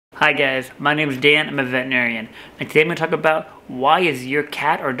Hi guys, my name is Dan, I'm a veterinarian, and today I'm going to talk about why is your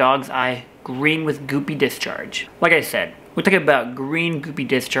cat or dog's eye green with goopy discharge. Like I said, we're talking about green goopy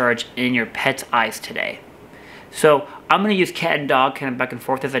discharge in your pet's eyes today. So I'm going to use cat and dog kind of back and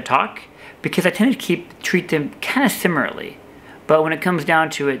forth as I talk, because I tend to treat them kind of similarly, but when it comes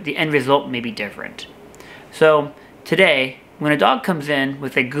down to it, the end result may be different. So today, when a dog comes in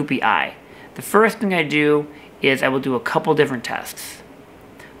with a goopy eye, the first thing I do is I will do a couple different tests.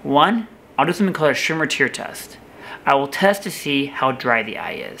 One, I'll do something called a Schirmer tear test. I will test to see how dry the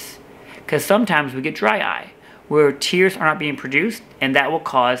eye is. Because sometimes we get dry eye, where tears are not being produced, and that will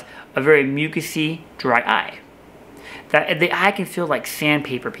cause a very mucousy, dry eye. The eye can feel like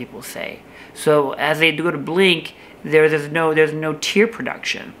sandpaper, people say. So as they go to blink, there's no tear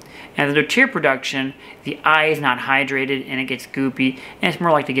production. And if there's no tear production, the eye is not hydrated and it gets goopy, and it's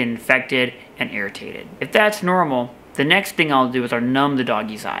more likely to get infected and irritated. If that's normal, the next thing I'll do is I'll numb the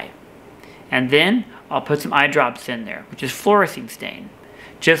doggy's eye. And then I'll put some eye drops in there, which is fluorescein stain.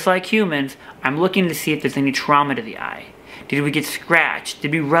 Just like humans, I'm looking to see if there's any trauma to the eye. Did we get scratched?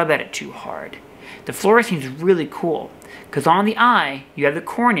 Did we rub at it too hard? The fluorescein is really cool, because on the eye, you have the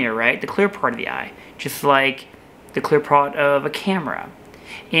cornea, right? The clear part of the eye, just like the clear part of a camera.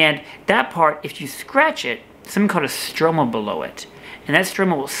 And that part, if you scratch it, there's something called a stroma below it. And that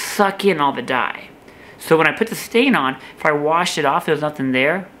stroma will suck in all the dye. So when I put the stain on, if I wash it off, there's nothing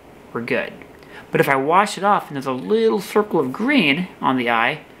there, we're good. But if I wash it off and there's a little circle of green on the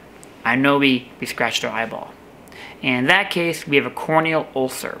eye, I know we scratched our eyeball. And in that case, we have a corneal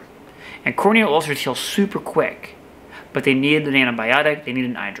ulcer. And corneal ulcers heal super quick, but they need an antibiotic, they need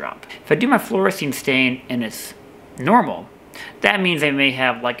an eye drop. If I do my fluorescein stain and it's normal, that means they may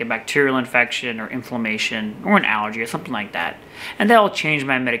have like a bacterial infection or inflammation or an allergy or something like that. And that will change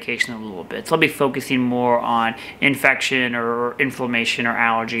my medication a little bit. So I'll be focusing more on infection or inflammation or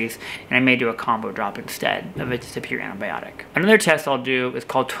allergies, and I may do a combo drop instead of just a pure antibiotic. Another test I'll do is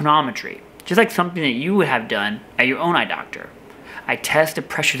called tonometry, just like something that you would have done at your own eye doctor. I test the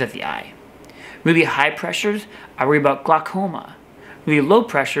pressures of the eye. Really high pressures, I worry about glaucoma. Really low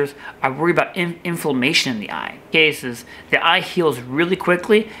pressures, I worry about inflammation in the eye. In cases, the eye heals really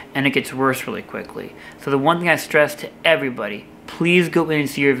quickly and it gets worse really quickly. So the one thing I stress to everybody, please go in and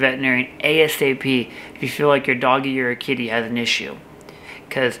see your veterinarian ASAP if you feel like your doggy or your kitty has an issue.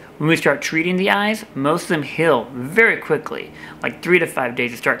 Because when we start treating the eyes, most of them heal very quickly, like 3 to 5 days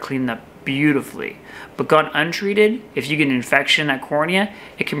to start cleaning up beautifully. But gone untreated, if you get an infection in that cornea,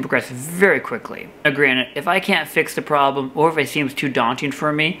 it can progress very quickly. Now granted, if I can't fix the problem or if it seems too daunting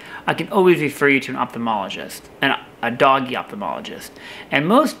for me, I can always refer you to an ophthalmologist, a doggy ophthalmologist. And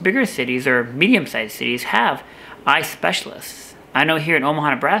most bigger cities or medium-sized cities have eye specialists. I know here in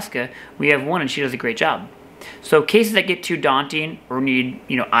Omaha, Nebraska, we have one and she does a great job. So cases that get too daunting or need,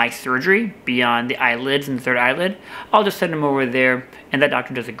 eye surgery beyond the eyelids and the third eyelid, I'll just send them over there and that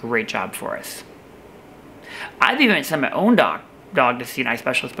doctor does a great job for us. I've even sent my own dog to see an eye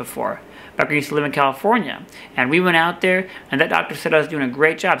specialist before, back when I used to live in California. And we went out there and that doctor said I was doing a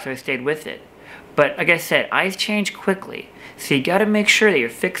great job, so I stayed with it. But like I said, eyes change quickly, so you gotta make sure that you're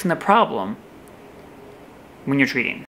fixing the problem when you're treating.